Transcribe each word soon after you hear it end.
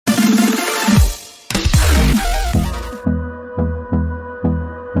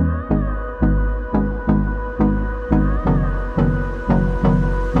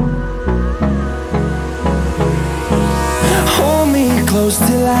close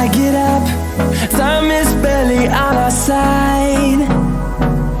till I get up. Time is barely on our side.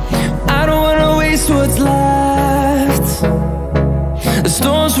 I don't wanna waste what's left. The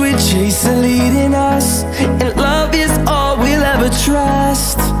storms we chase are leading us, and love is all we'll ever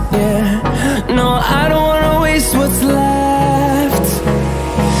trust. Yeah, no, I don't wanna waste what's left.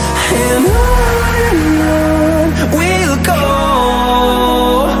 And on we'll go,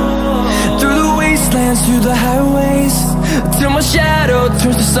 through the wastelands, through the highways, till my shadow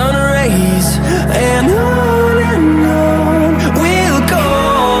turns to sun rays. And on we'll go,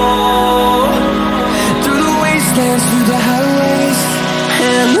 through the wastelands, through the highways,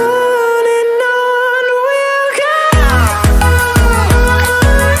 and on we'll go.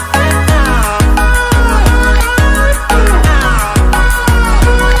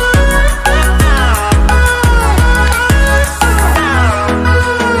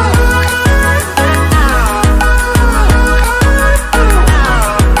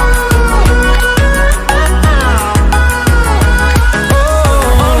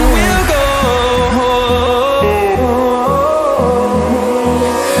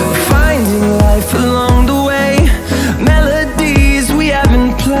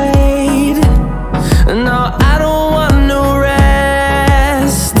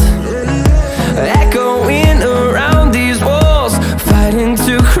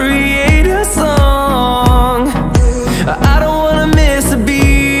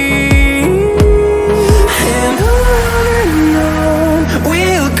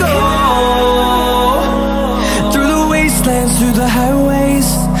 Through the highways,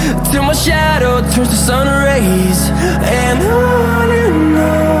 till my shadow turns to sun rays. And on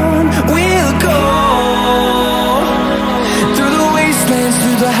we'll go, through the wastelands,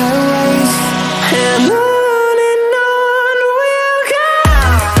 through the highways, and on we'll go.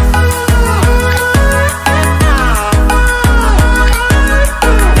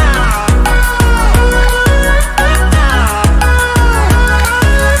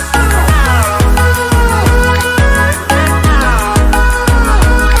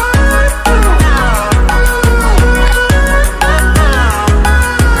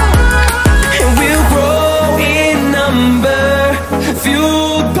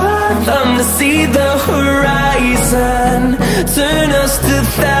 See the horizon, turn us to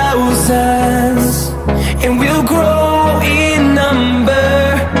thousands, and we'll grow in number,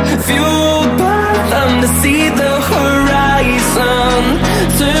 fueled by them to see the horizon,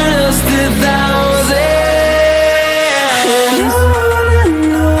 turn us to thousands. And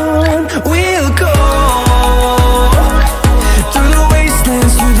on we'll go, through the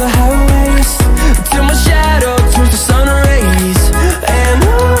wastelands, through the highways, till my shadow turns to sun rays. And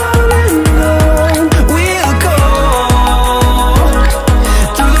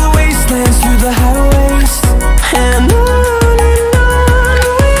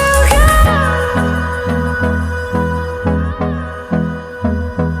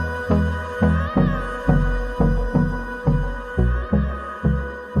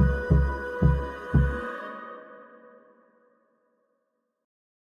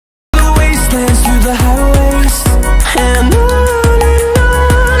through the highways, and on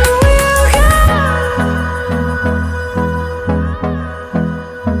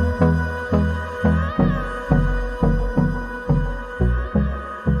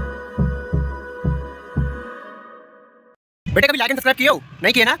we'll go. बेटे कभी like and subscribe किया हो?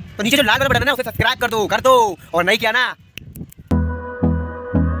 नहीं किया ना? तो नीचे जो लाल वाला बटन है ना उसे सब्सक्राइब कर दो और नहीं किया ना?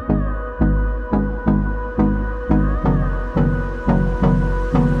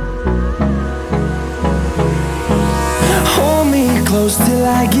 Close till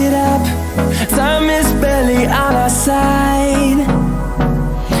I get up. Time is barely on our side.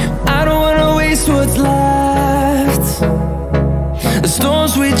 I don't wanna waste what's left. The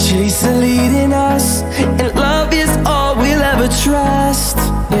storms we chase are leading us, and love is all we'll ever trust.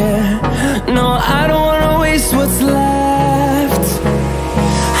 Yeah, no, I don't wanna waste what's left.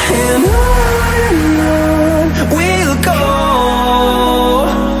 And on we'll go,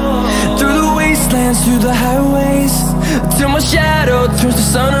 through the wastelands, through the highways, till my shadow turns to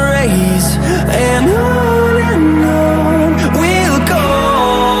sun rays. And on we'll go,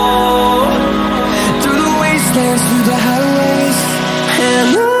 through the wastelands, through the highways,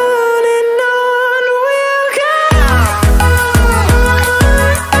 and on we'll go.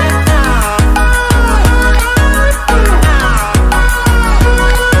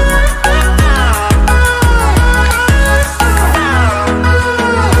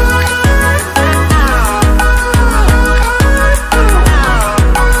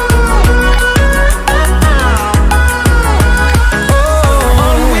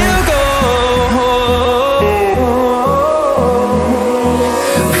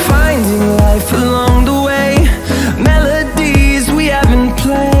 life along the way, melodies we haven't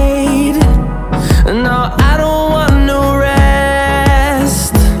played. No, I don't want no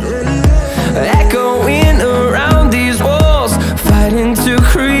rest, echoing around these walls, fighting to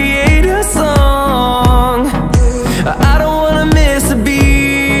create a song. I don't wanna miss a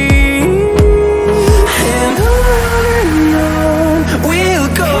beat, and on we'll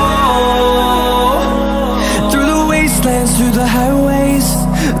go, through the wastelands, through the highways,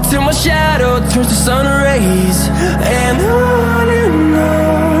 till my shadow turns to sun rays. And on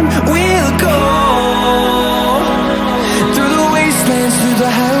we'll go, through the wastelands, through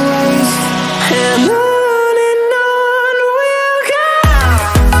the highways, and on we'll go.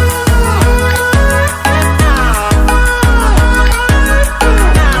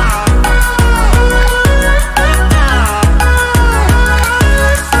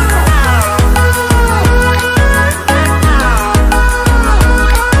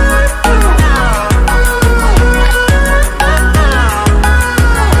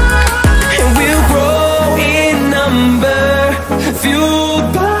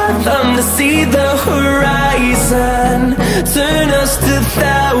 See the horizon, turn us to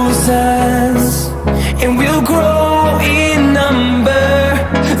thousands, and we'll grow in number,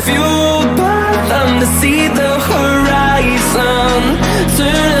 fueled by them to see the horizon,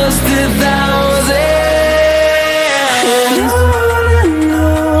 turn us to thousands, and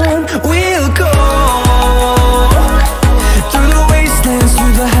on we'll go, through the wastelands,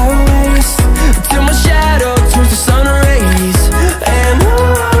 through the highways, till my shadow turns to sun rays. And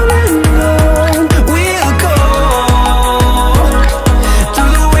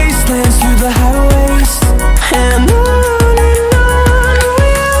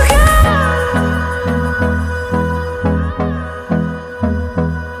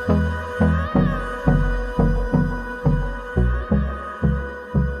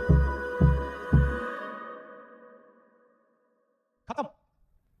खत्म,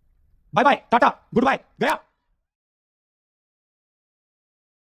 bye bye, Tata, good bye, गया।